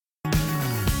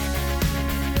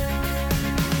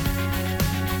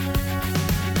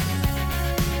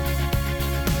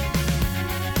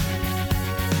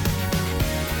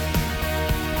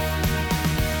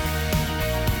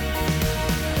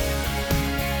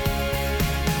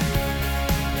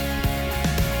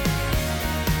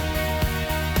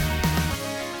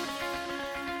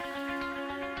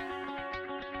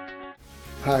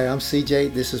Hi, I'm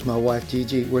CJ. This is my wife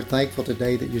Gigi. We're thankful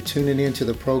today that you're tuning into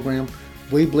the program.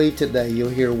 We believe today you'll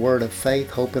hear a word of faith,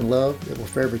 hope, and love that will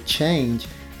forever change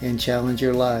and challenge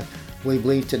your life. We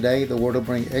believe today the word will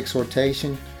bring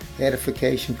exhortation,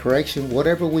 edification, correction,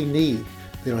 whatever we need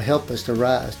that'll help us to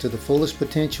rise to the fullest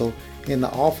potential in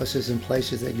the offices and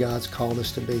places that God's called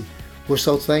us to be. We're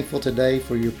so thankful today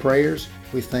for your prayers.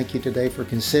 We thank you today for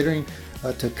considering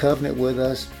to covenant with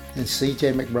us in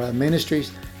CJ McBride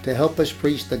Ministries to help us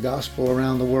preach the gospel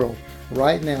around the world.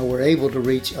 Right now, we're able to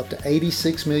reach up to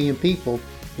 86 million people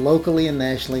locally and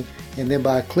nationally, and then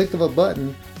by a click of a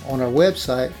button on our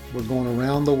website, we're going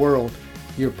around the world.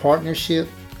 Your partnership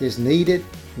is needed.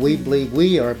 We believe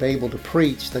we are able to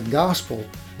preach the gospel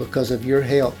because of your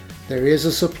help. There is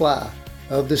a supply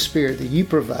of the Spirit that you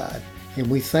provide, and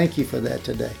we thank you for that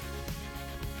today.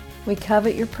 We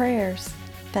covet your prayers.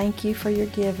 Thank you for your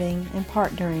giving and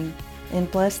partnering, and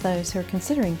bless those who are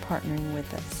considering partnering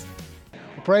with us.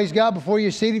 Praise God. Before you're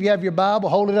seated, if you have your Bible,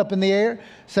 hold it up in the air.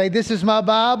 Say, this is my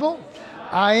Bible.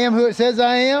 I am who it says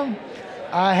I am.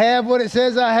 I have what it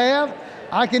says I have.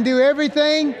 I can do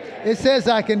everything it says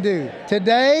I can do.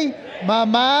 Today, my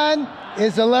mind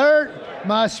is alert.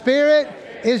 My spirit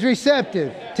is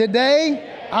receptive. Today,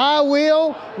 I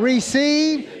will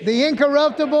receive the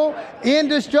incorruptible,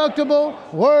 indestructible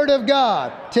Word of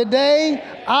God. Today,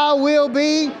 I will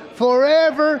be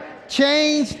forever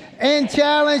changed and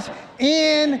challenged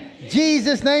in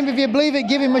Jesus' name. If you believe it,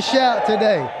 give him a shout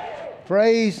today.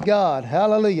 Praise God.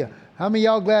 Hallelujah. How many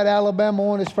of y'all glad Alabama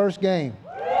won its first game?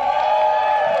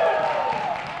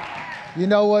 You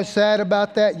know what's sad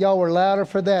about that? Y'all were louder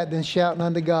for that than shouting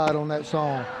unto God on that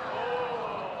song.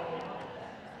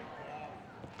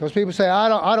 Because people say,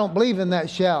 I don't believe in that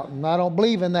shouting. I don't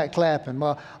believe in that clapping.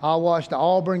 Well, I watched the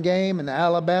Auburn game and the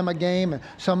Alabama game and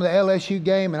some of the LSU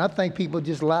game, and I think people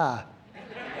just lie.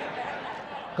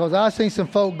 Because I seen some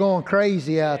folk going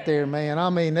crazy out there, man. I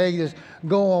mean, they just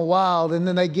going wild, and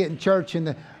then they get in church,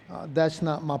 and that's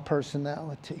not my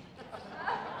personality.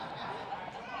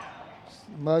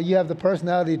 Well, you have the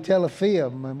personality to tell a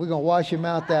fib, and we're going to wash your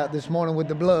mouth out this morning with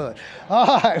the blood.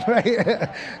 All right, right.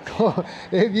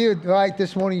 If you'd like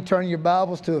this morning, you turn your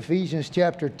Bibles to Ephesians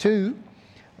chapter 2.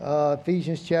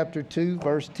 Ephesians chapter 2,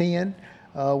 verse 10.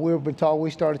 We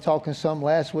started talking some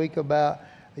last week about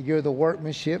you're the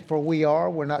workmanship, for we are.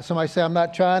 We're not. Somebody say, I'm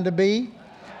not trying to be,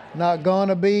 not going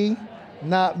to be,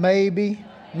 not maybe,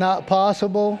 not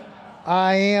possible.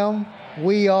 I am,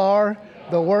 we are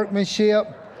the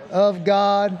workmanship of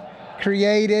God,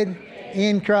 created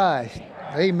in Christ.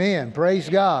 Amen. Praise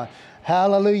God.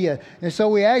 Hallelujah. And so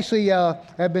we actually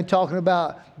have been talking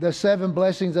about the 7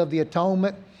 blessings of the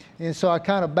atonement. And so I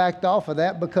kind of backed off of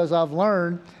that because I've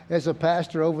learned as a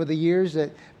pastor over the years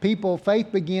that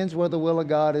faith begins where the will of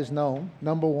God is known,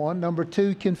 number 1. Number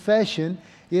 2, confession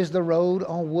is the road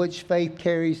on which faith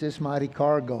carries this mighty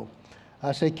cargo.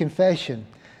 I say confession.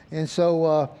 And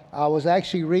so I was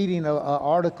actually reading an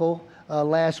article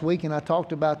last week, and I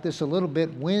talked about this a little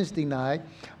bit Wednesday night.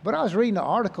 But I was reading an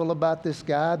article about this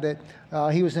guy that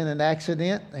he was in an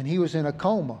accident and he was in a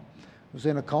coma.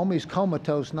 He's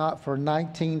comatose not for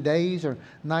 19 days or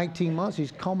 19 months.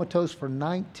 He's comatose for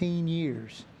 19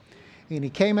 years. And he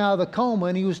came out of the coma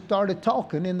and he started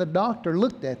talking, and the doctor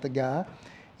looked at the guy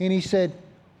and he said,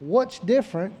 what's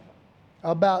different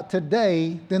about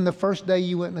today than the first day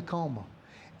you went in the coma?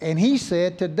 And he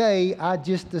said, today I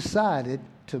just decided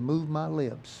to move my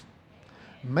lips.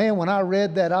 Man, when I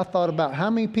read that, I thought about how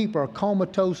many people are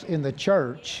comatose in the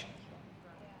church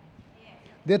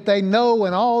that they know,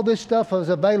 and all this stuff is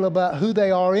available about who they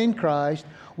are in Christ,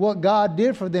 what God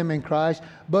did for them in Christ,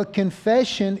 but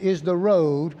confession is the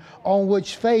road on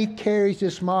which faith carries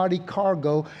this mighty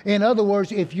cargo. In other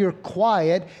words, if you're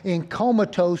quiet and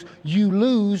comatose, you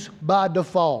lose by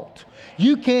default.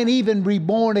 You can't even be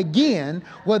born again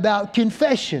without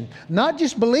confession. Not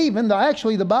just believing.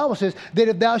 Actually, the Bible says that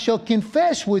if thou shalt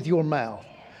confess with your mouth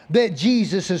that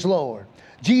Jesus is Lord,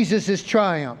 Jesus is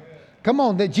triumph. Come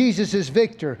on, that Jesus is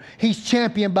victor. He's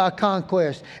championed by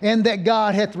conquest, and that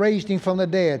God hath raised him from the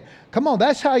dead. Come on,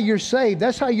 that's how you're saved.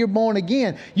 That's how you're born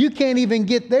again. You can't even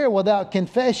get there without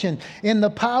confession. In the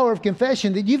power of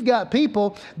confession, that you've got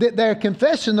people that they're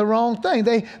confessing the wrong thing.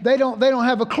 They don't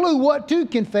have a clue what to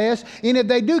confess, and if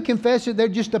they do confess it, they're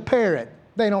just a parrot.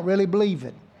 They don't really believe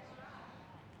it.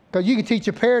 Because you can teach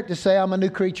a parrot to say, I'm a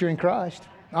new creature in Christ.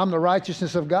 I'm the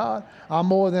righteousness of God. I'm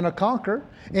more than a conqueror,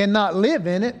 and not live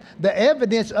in it. The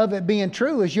evidence of it being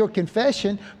true is your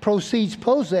confession precedes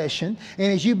possession.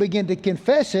 And as you begin to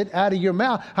confess it out of your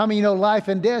mouth, how many know life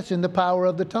and death's in the power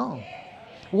of the tongue?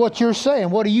 What you're saying,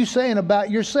 what are you saying about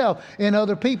yourself and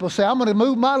other people? Say, I'm going to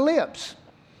move my lips.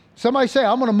 Somebody say,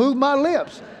 I'm going to move my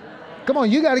lips. Come on,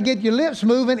 you got to get your lips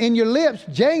moving. And your lips,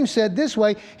 James said this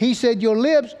way, he said your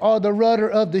lips are the rudder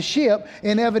of the ship,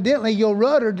 and evidently your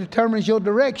rudder determines your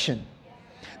direction.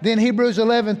 Then Hebrews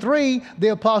 11:3, the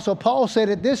Apostle Paul said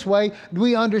it this way,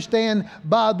 we understand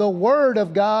by the word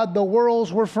of God the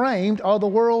worlds were framed, or the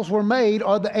worlds were made,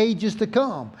 or the ages to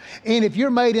come. And if you're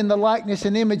made in the likeness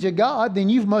and image of God, then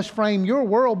you must frame your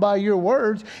world by your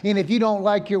words. And if you don't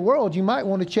like your world, you might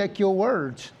want to check your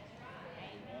words.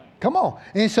 Come on.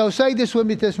 And so say this with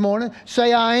me this morning.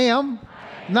 Say, I am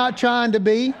not trying to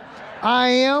be. I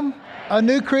am a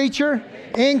new creature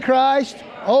in Christ.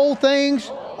 Old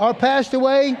things are passed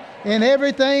away and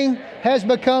everything has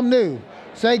become new.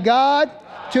 Say, God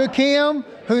took him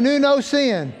who knew no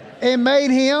sin and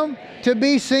made him to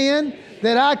be sin,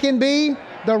 that I can be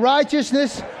the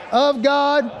righteousness of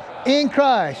God in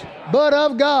Christ. But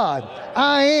of God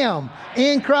I am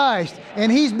in Christ,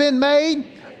 and he's been made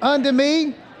unto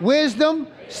me wisdom,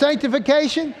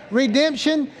 sanctification,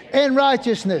 redemption, and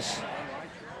righteousness.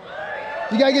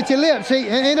 You got to get your lips. See,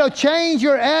 and it'll change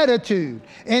your attitude.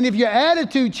 And if your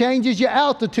attitude changes, your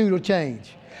altitude will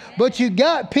change. But you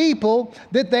got people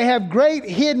that they have great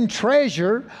hidden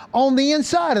treasure on the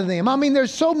inside of them. I mean,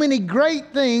 there's so many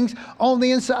great things on the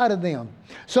inside of them.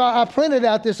 So I printed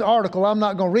out this article. I'm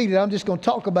not going to read it. I'm just going to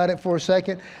talk about it for a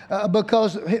second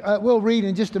because we'll read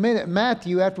in just a minute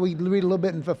Matthew, after we read a little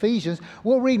bit in Ephesians,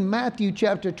 we'll read Matthew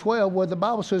chapter 12 where the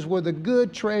Bible says, where the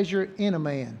good treasure in a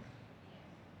man.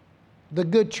 The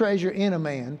good treasure in a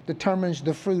man determines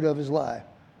the fruit of his life.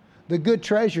 The good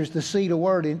treasure is the seed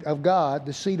of God,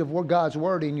 the seed of God's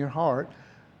word in your heart,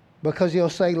 because he'll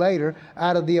say later,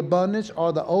 out of the abundance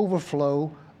or the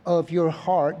overflow of your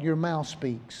heart, your mouth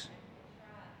speaks.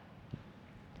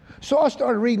 So I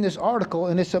started reading this article,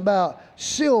 and it's about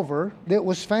silver that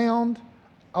was found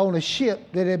on a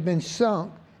ship that had been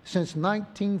sunk since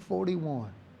 1941.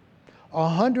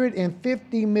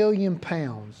 150 million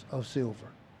pounds of silver.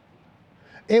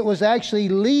 It was actually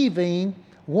leaving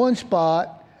one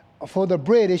spot for the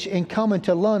British and coming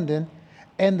to London,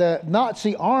 and the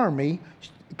Nazi army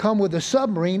come with a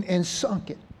submarine and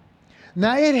sunk it.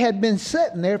 Now, it had been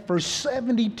sitting there for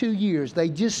 72 years. They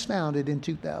just found it in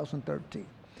 2013.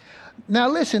 Now,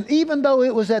 listen, even though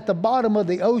it was at the bottom of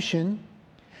the ocean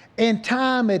and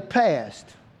time had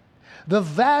passed, the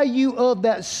value of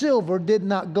that silver did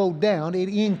not go down, it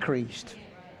increased.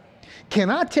 Can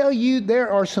I tell you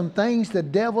there are some things the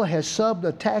devil has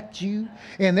sub-attacked you,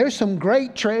 and there's some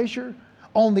great treasure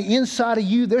on the inside of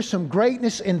you. There's some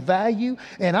greatness and value,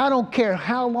 and I don't care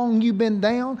how long you've been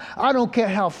down. I don't care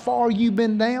how far you've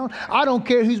been down. I don't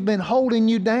care who's been holding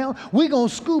you down. We're going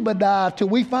to scuba dive till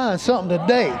we find something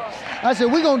today. I said,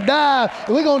 we're going to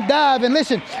dive, and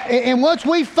listen, and once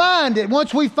we find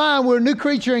we're a new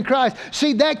creature in Christ,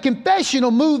 see, that confession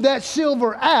will move that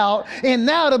silver out, and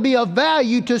now it'll be of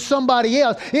value to somebody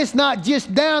else. It's not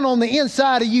just down on the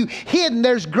inside of you hidden.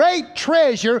 There's great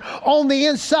treasure on the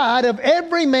inside of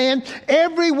every man,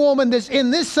 every woman that's in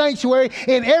this sanctuary,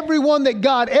 and everyone that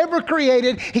God ever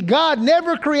created. God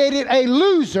never created a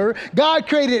loser. God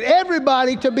created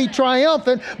everybody to be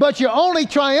triumphant, but you're only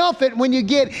triumphant when you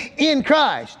get in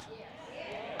Christ.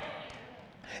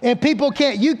 And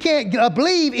you can't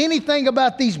believe anything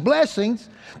about these blessings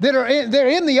they're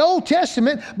in the Old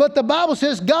Testament, but the Bible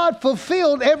says God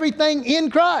fulfilled everything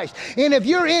in Christ. And if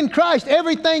you're in Christ,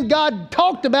 everything God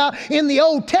talked about in the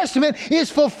Old Testament is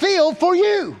fulfilled for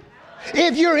you.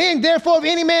 If you're in, therefore, if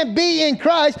any man be in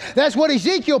Christ, that's what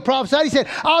Ezekiel prophesied. He said,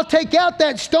 I'll take out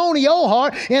that stony old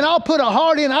heart and I'll put a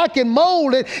heart in. I can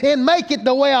mold it and make it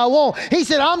the way I want. He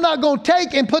said, I'm not going to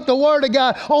take and put the word of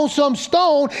God on some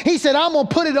stone. He said, I'm going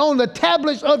to put it on the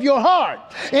tablets of your heart.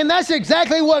 And that's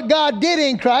exactly what God did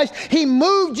in Christ. He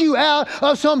moved you out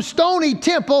of some stony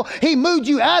temple. He moved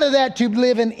you out of that to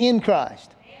living in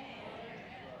Christ.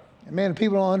 And man,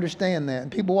 people don't understand that.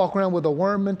 And people walk around with a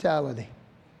worm mentality.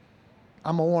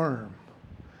 I'm a worm.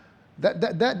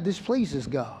 That displeases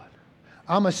God.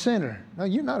 I'm a sinner. No,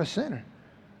 you're not a sinner.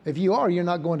 If you are, you're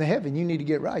not going to heaven. You need to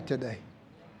get right today.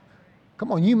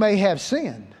 Come on, you may have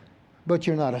sinned, but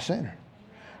you're not a sinner.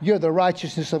 You're the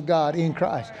righteousness of God in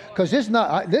Christ. Because it's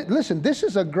not, listen, this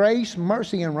is a grace,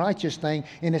 mercy, and righteous thing,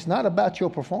 and it's not about your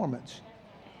performance.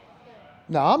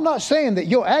 Now, I'm not saying that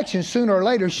your actions sooner or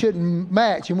later shouldn't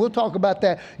match, and we'll talk about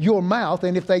that, your mouth,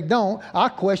 and if they don't, I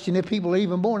question if people are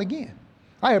even born again.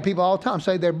 I hear people all the time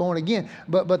say they're born again,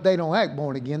 but they don't act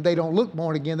born again. They don't look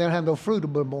born again. They don't have no fruit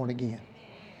of being born again.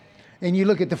 And you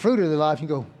look at the fruit of their life and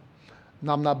you go,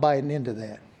 no, I'm not biting into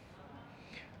that.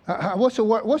 What's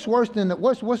worse than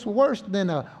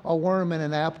a worm in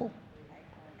an apple?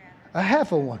 A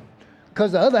half of one.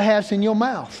 because the other half's in your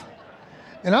mouth.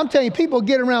 And I'm telling you, people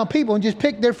get around people and just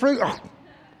pick their fruit.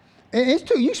 And it's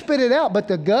true, you spit it out, but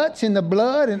the guts and the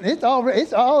blood and it's all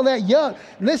that yuck.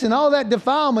 Listen, all that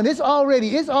defilement, it's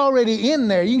already in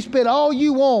there. You can spit all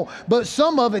you want, but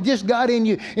some of it just got in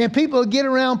you. And people get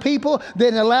around people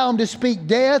that allow them to speak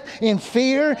death and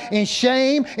fear and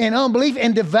shame and unbelief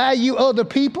and devalue other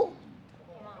people.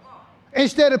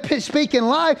 Instead of speaking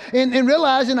life and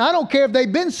realizing, I don't care if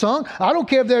they've been sunk. I don't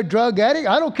care if they're a drug addict.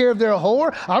 I don't care if they're a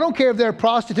whore. I don't care if they're a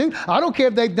prostitute. I don't care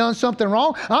if they've done something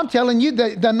wrong. I'm telling you,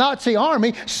 the Nazi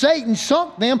army, Satan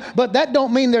sunk them, but that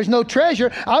don't mean there's no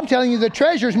treasure. I'm telling you, the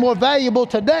treasure is more valuable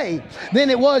today than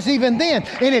it was even then.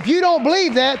 And if you don't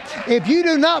believe that, if you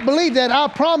do not believe that, I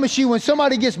promise you, when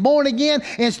somebody gets born again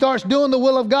and starts doing the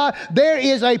will of God, there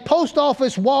is a post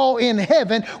office wall in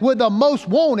heaven with the most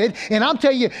wanted. And I'm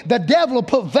telling you, the devil will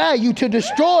put value to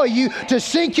destroy you, to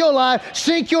sink your life,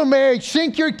 sink your marriage,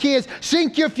 sink your kids,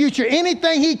 sink your future,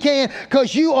 anything he can,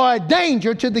 because you are a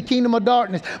danger to the kingdom of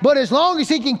darkness. But as long as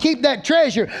he can keep that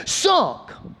treasure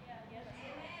sunk.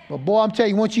 But boy, I'm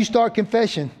telling you, once you start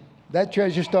confessing, that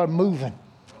treasure starts moving.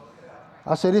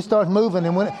 I said it starts moving,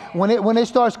 and when it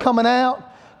starts coming out,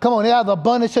 come on, out of the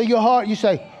abundance of your heart, you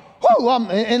say, whoo,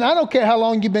 and I don't care how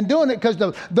long you've been doing it, because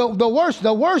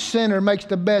the worst sinner makes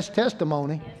the best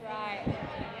testimony.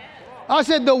 I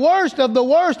said the worst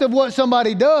of what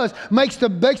somebody does makes the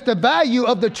value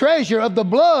of the treasure of the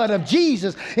blood of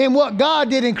Jesus and what God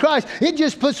did in Christ. It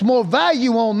just puts more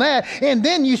value on that. And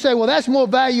then you say, well, that's more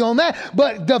value on that.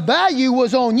 But the value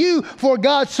was on you, for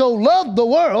God so loved the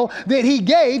world that he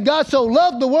gave. God so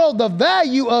loved the world. The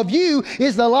value of you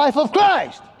is the life of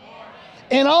Christ.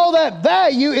 And all that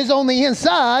value is on the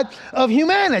inside of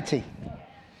humanity.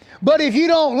 But if you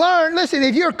don't learn, listen,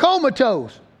 if you're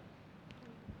comatose,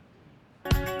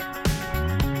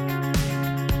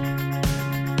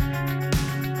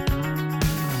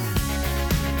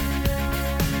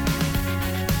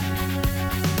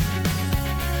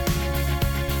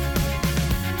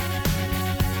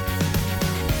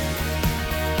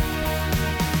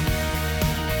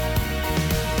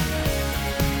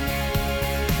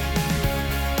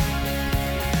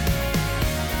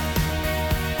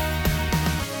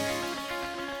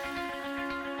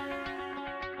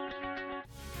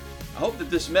 I hope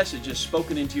that this message has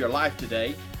spoken into your life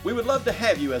today. We would love to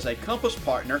have you as a Compass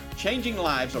partner, changing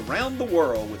lives around the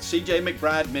world with C.J.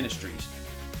 McBride Ministries.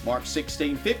 Mark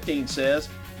 16:15 says,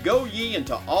 "Go ye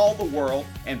into all the world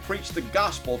and preach the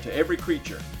gospel to every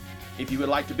creature." If you would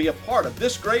like to be a part of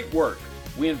this great work,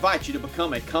 we invite you to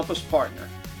become a Compass partner.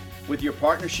 With your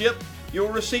partnership, you will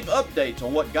receive updates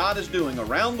on what God is doing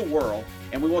around the world,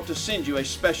 and we want to send you a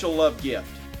special love gift.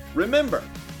 Remember,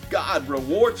 God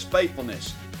rewards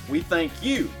faithfulness. We thank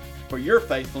you for your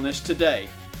faithfulness today.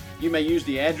 You may use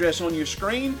the address on your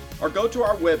screen or go to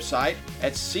our website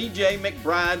at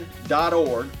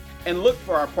cjmcbride.org and look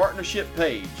for our partnership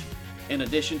page. In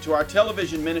addition to our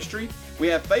television ministry, we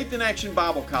have Faith in Action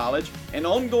Bible College and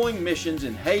ongoing missions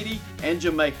in Haiti and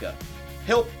Jamaica.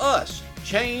 Help us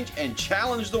change and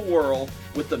challenge the world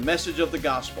with the message of the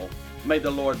gospel. May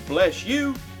the Lord bless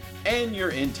you and your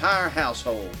entire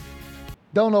household.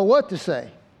 don't know what to say.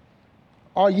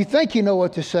 Or you think you know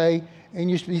what to say,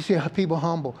 and you see how people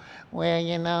humble.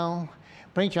 Well,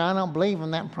 preacher, I don't believe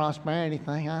in that prosperity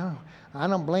thing. I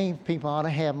don't believe people ought to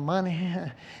have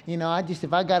money.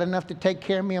 If I got enough to take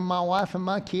care of me and my wife and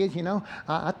my kids,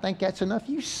 I think that's enough.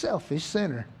 You selfish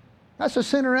sinner. That's a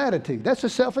sinner attitude. That's a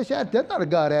selfish attitude. That's not a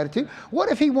God attitude.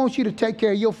 What if he wants you to take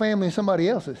care of your family and somebody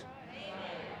else's?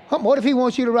 What if he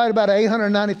wants you to write about an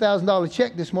 $890,000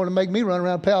 check this morning to make me run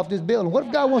around and pay off this bill? And what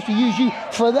if God wants to use you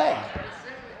for that?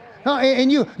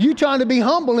 And you trying to be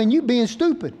humble and you being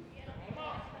stupid.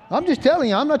 I'm just telling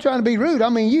you, I'm not trying to be rude. I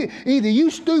mean, either you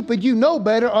stupid, you know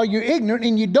better, or you're ignorant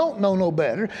and you don't know no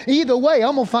better. Either way,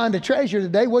 I'm going to find a treasure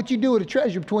today. What you do with a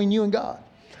treasure between you and God.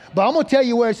 But I'm going to tell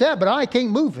you where it's at, but I can't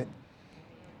move it.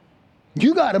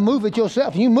 You got to move it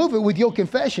yourself. You move it with your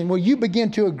confession, where you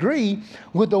begin to agree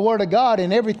with the Word of God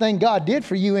and everything God did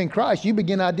for you in Christ. You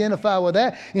begin to identify with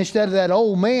that instead of that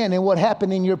old man and what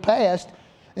happened in your past.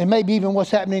 And maybe even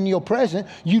what's happening in your present.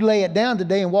 You lay it down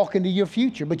today and walk into your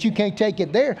future. But you can't take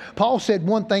it there. Paul said,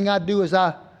 one thing I do is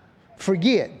I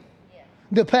forget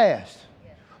the past.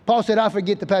 Paul said, I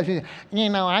forget the past.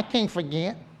 I can't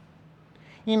forget.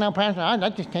 Pastor, I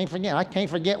just can't forget. I can't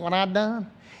forget what I've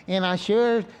done. And I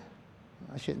shouldn't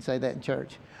say that in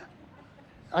church.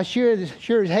 I sure as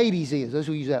Hades is. Let's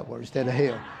use that word instead of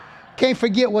hell. Can't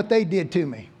forget what they did to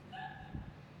me.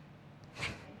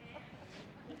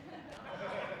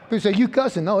 People say, you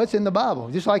cussing. No, it's in the Bible.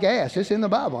 Just like ass, it's in the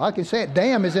Bible. I can say it.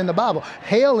 Damn is in the Bible.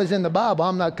 Hell is in the Bible.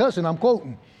 I'm not cussing, I'm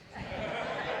quoting.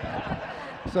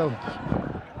 So,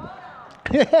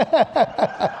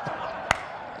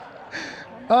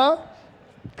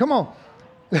 come on.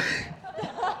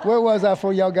 Where was I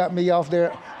before y'all got me off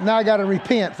there? Now I got to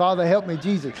repent. Father, help me,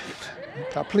 Jesus.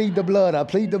 I plead the blood. I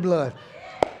plead the blood.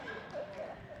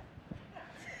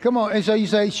 Come on. And so you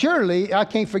say, surely I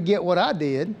can't forget what I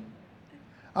did.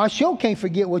 I sure can't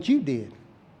forget what you did,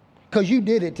 because you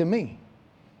did it to me.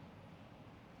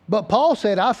 But Paul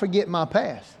said, I forget my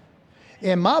past.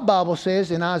 And my Bible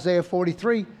says in Isaiah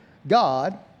 43,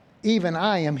 God, even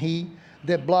I am he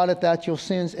that blotteth out your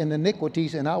sins and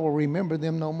iniquities, and I will remember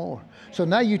them no more. So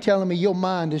now you're telling me your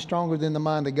mind is stronger than the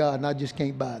mind of God, and I just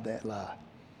can't buy that lie.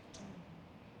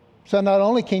 So not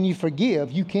only can you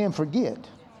forgive, you can forget.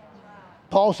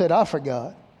 Paul said, I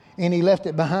forgot, and he left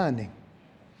it behind him.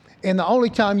 And the only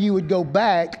time you would go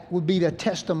back would be the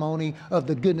testimony of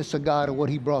the goodness of God and what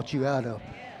he brought you out of.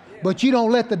 But you don't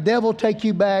let the devil take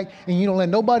you back, and you don't let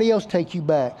nobody else take you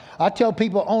back. I tell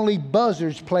people only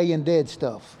buzzards play in dead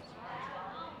stuff.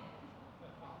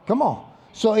 Come on.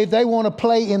 So if they want to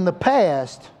play in the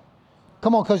past,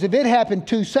 come on, because if it happened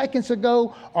 2 seconds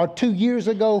ago or 2 years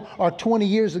ago or 20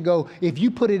 years ago, if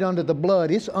you put it under the blood,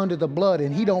 it's under the blood,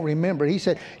 and he don't remember. He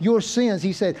said, your sins,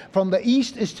 he said, from the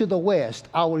east is to the west,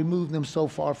 I'll remove them so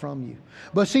far from you.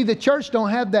 But see, the church don't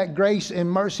have that grace and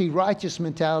mercy, righteous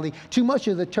mentality. Too much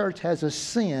of the church has a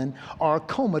sin or a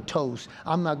comatose.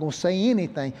 I'm not going to say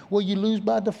anything. Well, you lose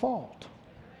by default.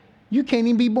 You can't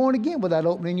even be born again without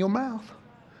opening your mouth.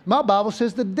 My Bible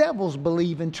says the devils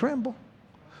believe and tremble.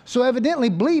 So evidently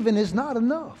believing is not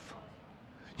enough.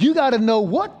 You got to know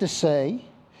what to say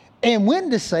and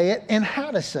when to say it and how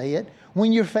to say it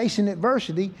when you're facing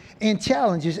adversity and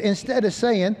challenges, instead of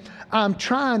saying, I'm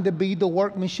trying to be the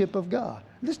workmanship of God.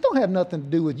 This don't have nothing to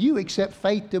do with you except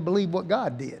faith to believe what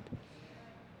God did.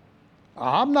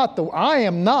 I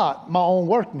am not my own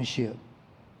workmanship.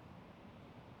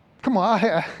 Come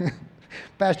on,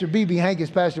 Pastor B.B. Hankins,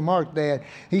 Pastor Mark's dad,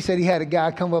 he said he had a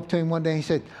guy come up to him one day and he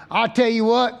said, I tell you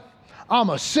what, I'm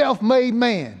a self-made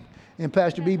man. And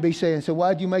Pastor B.B. said, so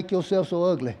why'd you make yourself so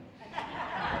ugly?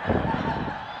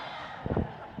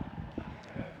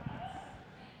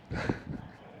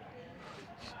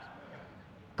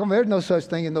 Come on, there's no such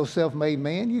thing as no self-made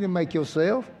man. You didn't make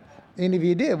yourself. And if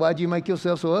you did, why'd you make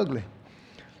yourself so ugly?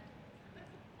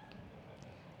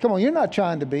 Come on, you're not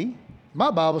trying to be. My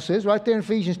Bible says right there in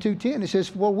Ephesians 2:10, it says,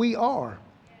 for we are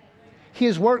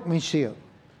his workmanship,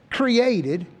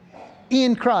 created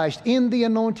in Christ, in the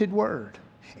anointed word,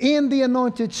 in the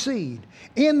anointed seed,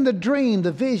 in the dream,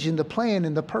 the vision, the plan,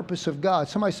 and the purpose of God.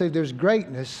 Somebody say, there's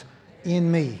greatness in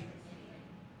me.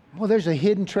 Well, there's a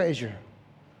hidden treasure.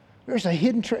 There's a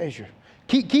hidden treasure.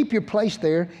 Keep your place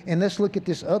there, and let's look at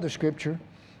this other scripture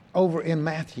over in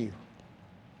Matthew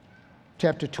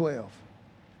chapter 12.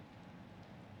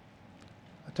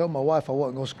 I told my wife I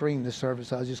wasn't going to scream this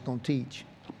service. I was just going to teach.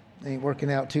 It ain't working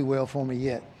out too well for me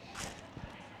yet.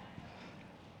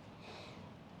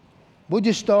 We'll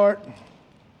just start.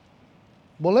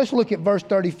 Well, let's look at verse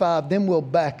 35, then we'll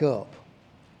back up.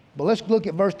 But let's look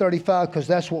at verse 35 because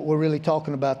that's what we're really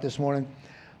talking about this morning.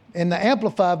 And the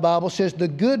Amplified Bible says, the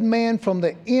good man from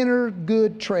the inner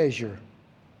good treasure.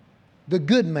 The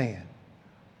good man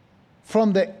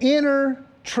from the inner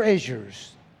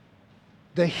treasures.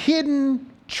 The hidden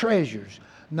treasures,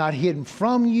 not hidden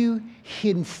from you,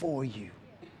 hidden for you.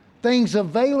 Things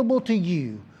available to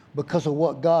you because of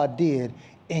what God did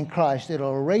in Christ.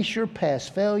 It'll erase your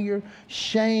past failure,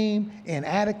 shame,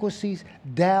 inadequacies,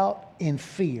 doubt, and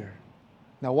fear.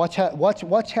 Now watch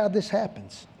how this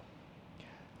happens.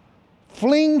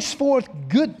 Flings forth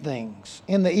good things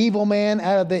in the evil man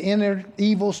out of the inner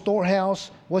evil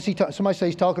storehouse. What's he talking? Somebody say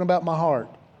he's talking about my heart.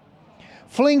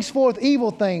 Flings forth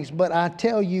evil things, but I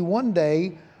tell you one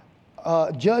day,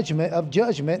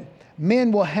 judgment,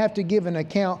 men will have to give an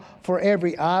account for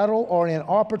every idle or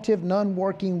inoperative,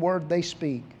 non-working word they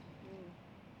speak.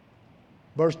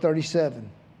 Verse 37,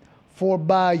 for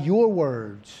by your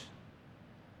words,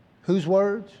 whose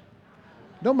words?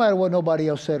 No matter what nobody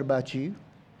else said about you.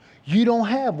 You don't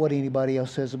have what anybody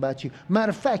else says about you. Matter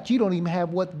of fact, you don't even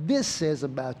have what this says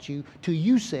about you till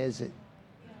you says it.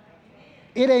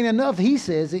 It ain't enough he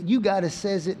says it. You got to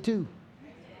says it too.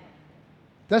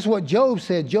 That's what Job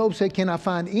said. Job said, can I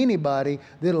find anybody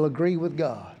that'll agree with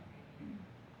God?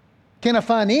 Can I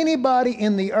find anybody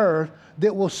in the earth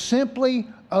that will simply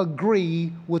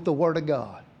agree with the Word of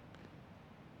God?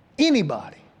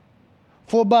 Anybody.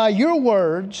 For by your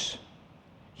words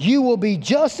you will be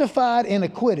justified and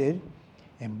acquitted,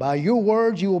 And by your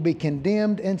words you will be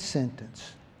condemned and sentenced.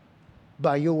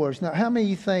 By your words. Now, how many of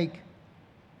you think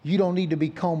you don't need to be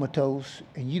comatose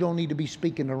and you don't need to be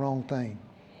speaking the wrong thing?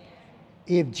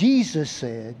 If Jesus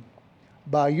said,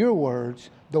 by your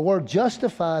words, the word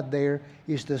justified there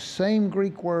is the same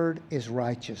Greek word as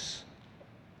righteous.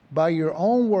 By your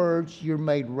own words, you're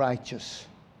made righteous.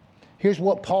 Here's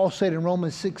what Paul said in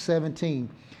Romans 6:17.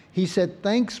 He said,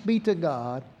 thanks be to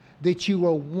God that you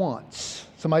were once.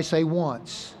 Somebody say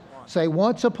once. Say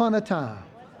once upon a time.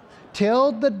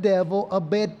 Tell the devil a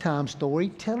bedtime story.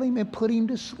 Tell him and put him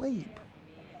to sleep.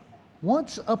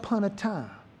 Once upon a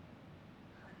time,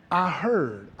 I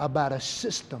heard about a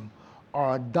system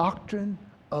or a doctrine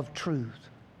of truth.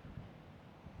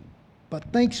 But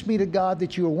thanks be to God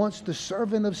that you were once the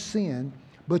servant of sin,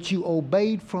 but you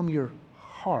obeyed from your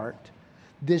heart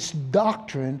this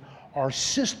doctrine or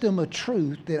system of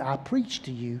truth that I preached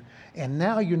to you, and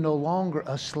now you're no longer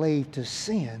a slave to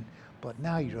sin, but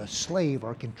now you're a slave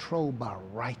or controlled by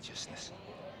righteousness.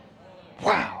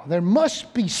 Wow, there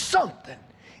must be something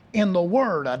in the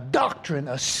Word, a doctrine,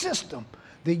 a system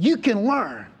that you can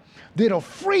learn that'll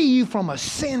free you from a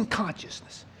sin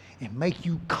consciousness and make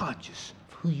you conscious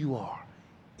of who you are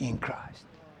in Christ.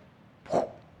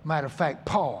 Matter of fact,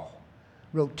 Paul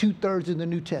wrote 2/3 of the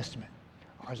New Testament.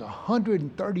 There's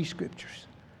 130 scriptures.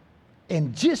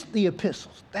 And just the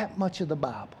epistles, that much of the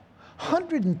Bible.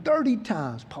 130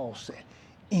 times Paul said,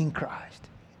 in Christ,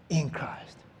 in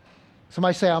Christ.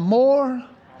 Somebody say, I'm more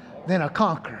than a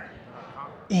conqueror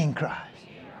in Christ.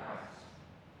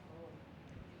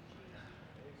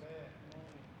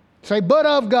 Say, but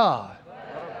of God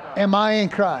am I in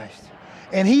Christ.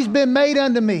 And he's been made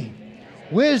unto me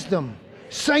wisdom,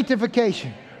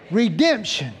 sanctification,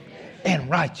 redemption, and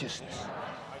righteousness.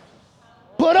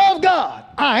 But of God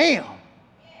I am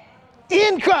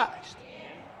in Christ.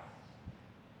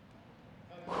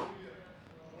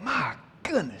 My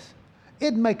goodness.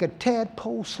 It'd make a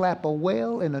tadpole slap a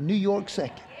whale in a New York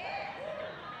second.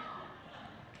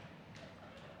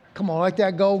 Come on, like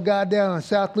that old guy down in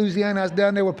South Louisiana. I was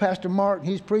down there with Pastor Mark, and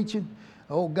he's preaching.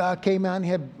 The old guy came out and he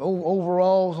had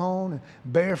overalls on and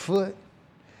barefoot,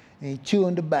 and he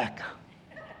chewing tobacco.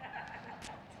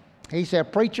 He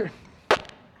said, preacher,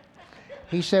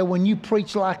 he said, when you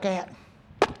preach like that,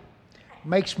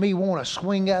 makes me want to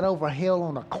swing that over hell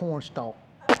on a cornstalk.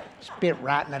 Spit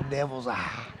right in the devil's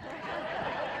eye.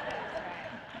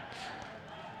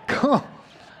 Come on.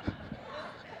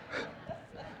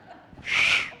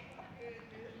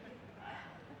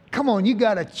 Come on, you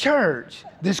got a church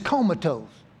that's comatose.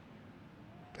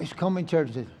 It's coming church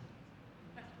and says,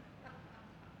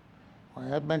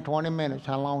 well, it's been 20 minutes.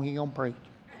 How long he gonna preach?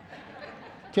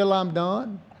 Till I'm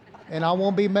done. And I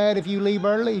won't be mad if you leave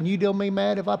early, and you don't be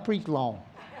mad if I preach long.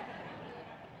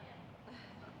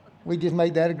 We just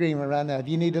made that agreement right now. If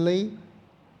you need to leave,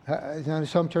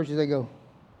 some churches they go.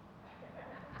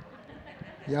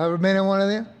 Y'all ever been in one of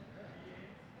them?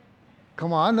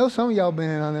 Come on, I know some of y'all been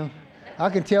in on them. I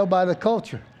can tell by the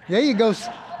culture. There you go.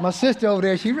 My sister over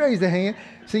there, she raised her hand.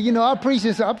 See, you know, I preached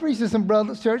to some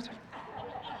brothers' church.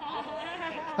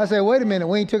 I said, wait a minute,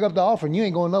 we ain't took up the offering. You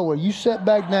ain't going nowhere. You sit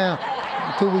back down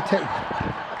until we take.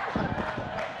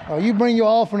 Or you bring your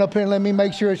offering up here and let me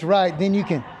make sure it's right. Then you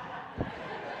can.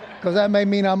 Because that may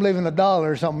mean I'm leaving $1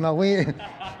 or something. No, we ain't.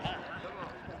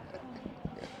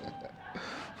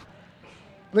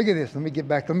 Look at this. Let me get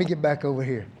back over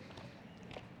here.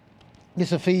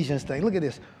 This Ephesians thing. Look at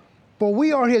this. For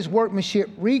we are his workmanship,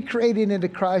 recreated into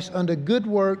Christ unto good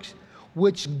works,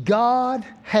 which God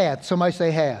hath. Somebody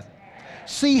say hath.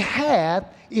 See, hath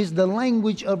is the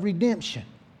language of redemption.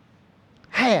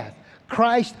 Hath.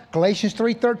 Christ, Galatians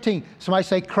 3:13. Somebody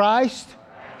say, Christ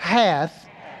hath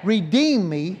redeemed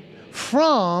me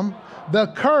from the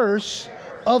curse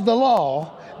of the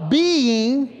law,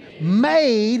 being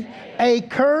made a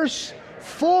curse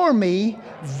for me,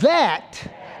 that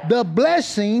the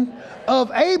blessing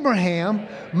of Abraham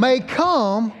may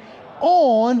come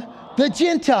on the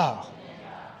Gentile.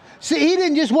 See, he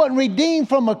didn't just wasn't redeemed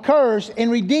from a curse and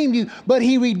redeemed you, but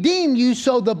he redeemed you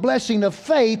so the blessing of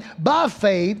faith, by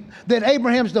faith, that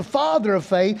Abraham's the father of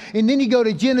faith. And then you go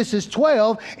to Genesis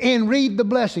 12 and read the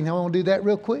blessing. Now, I want to do that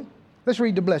real quick. Let's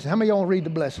read the blessing. How many of y'all want to read the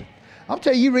blessing? I'll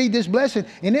tell you, read this blessing,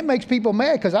 and it makes people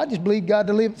mad because I just believe God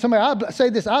to live. Somebody, I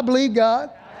say this, I believe God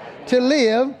to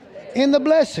live in the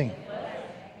blessing.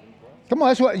 Come on,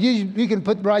 that's what you can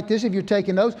write this if you're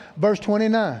taking notes. Verse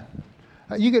 29.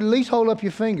 You could at least hold up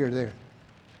your finger there.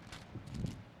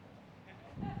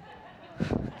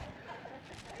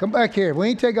 Come back here. We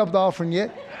ain't take up the offering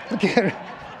yet. Look at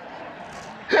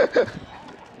her.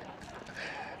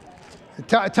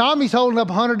 Tommy's holding up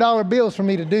 $100 bills for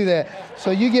me to do that.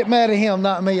 So you get mad at him,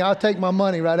 not me. I'll take my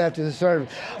money right after the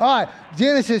service. All right,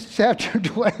 Genesis chapter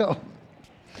 12.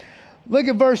 Look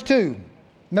at verse 2.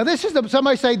 Now this is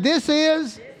somebody say, this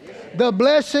is the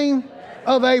blessing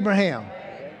of Abraham.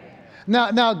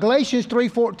 Now Galatians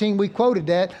 3:14, we quoted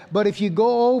that, but if you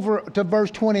go over to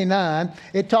verse 29,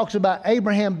 it talks about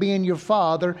Abraham being your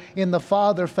father in the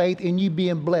father faith and you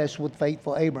being blessed with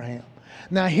faithful Abraham.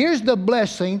 Now here's the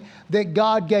blessing that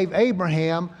God gave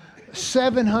Abraham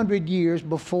 700 years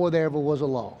before there ever was a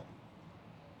law.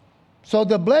 So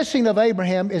the blessing of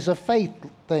Abraham is a faith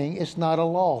thing, it's not a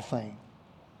law thing.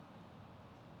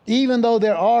 Even though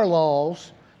there are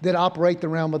laws that operate the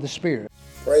realm of the Spirit.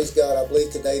 Praise God. I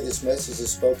believe today this message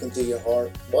is spoken to your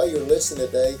heart. While you're listening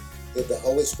today, if the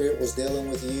Holy Spirit was dealing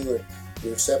with you or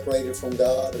you're separated from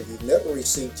God or you've never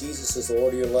received Jesus as the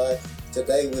Lord of your life,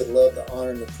 today we'd love the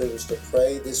honor and the privilege to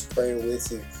pray this prayer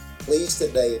with you. Please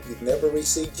today, if you've never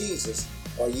received Jesus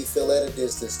or you feel at a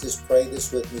distance, just pray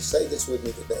this with me. Say this with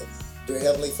me today. Dear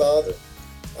Heavenly Father,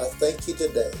 I thank you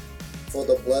today for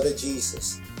the blood of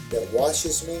Jesus that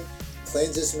washes me,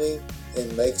 cleanses me,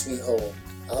 and makes me whole.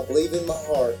 I believe in my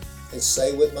heart and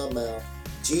say with my mouth,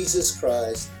 Jesus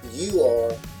Christ, you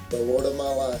are the Lord of my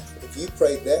life. If you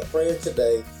prayed that prayer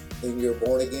today, then you're a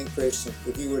born-again Christian.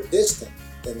 If you were distant,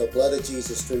 then the blood of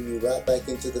Jesus drew you right back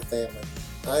into the family.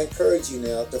 I encourage you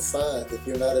now to find, if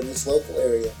you're not in this local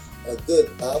area, a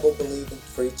good Bible-believing,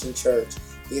 preaching church.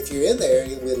 If you're in the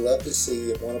area, we'd love to see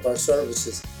you at one of our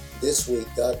services this week.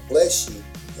 God bless you,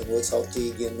 and we'll talk to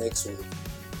you again next week.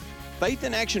 Faith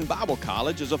in Action Bible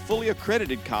College is a fully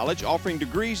accredited college offering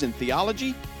degrees in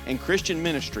theology and Christian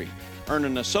ministry. Earn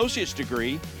an associate's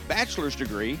degree, bachelor's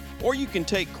degree, or you can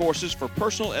take courses for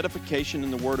personal edification in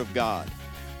the Word of God.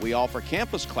 We offer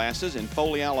campus classes in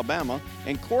Foley, Alabama,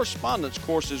 and correspondence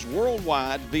courses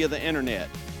worldwide via the internet.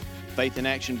 Faith in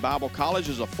Action Bible College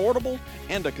is affordable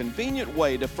and a convenient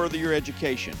way to further your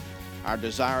education. Our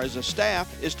desire as a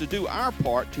staff is to do our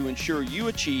part to ensure you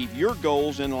achieve your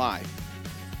goals in life.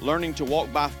 Learning to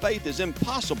walk by faith is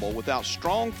impossible without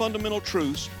strong fundamental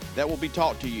truths that will be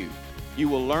taught to you. You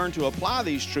will learn to apply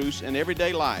these truths in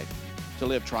everyday life, to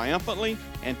live triumphantly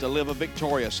and to live a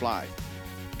victorious life.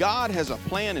 God has a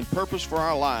plan and purpose for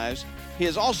our lives. He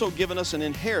has also given us an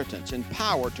inheritance and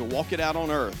power to walk it out on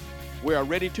earth. We are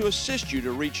ready to assist you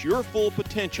to reach your full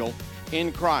potential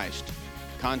in Christ.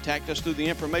 Contact us through the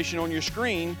information on your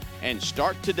screen and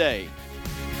start today.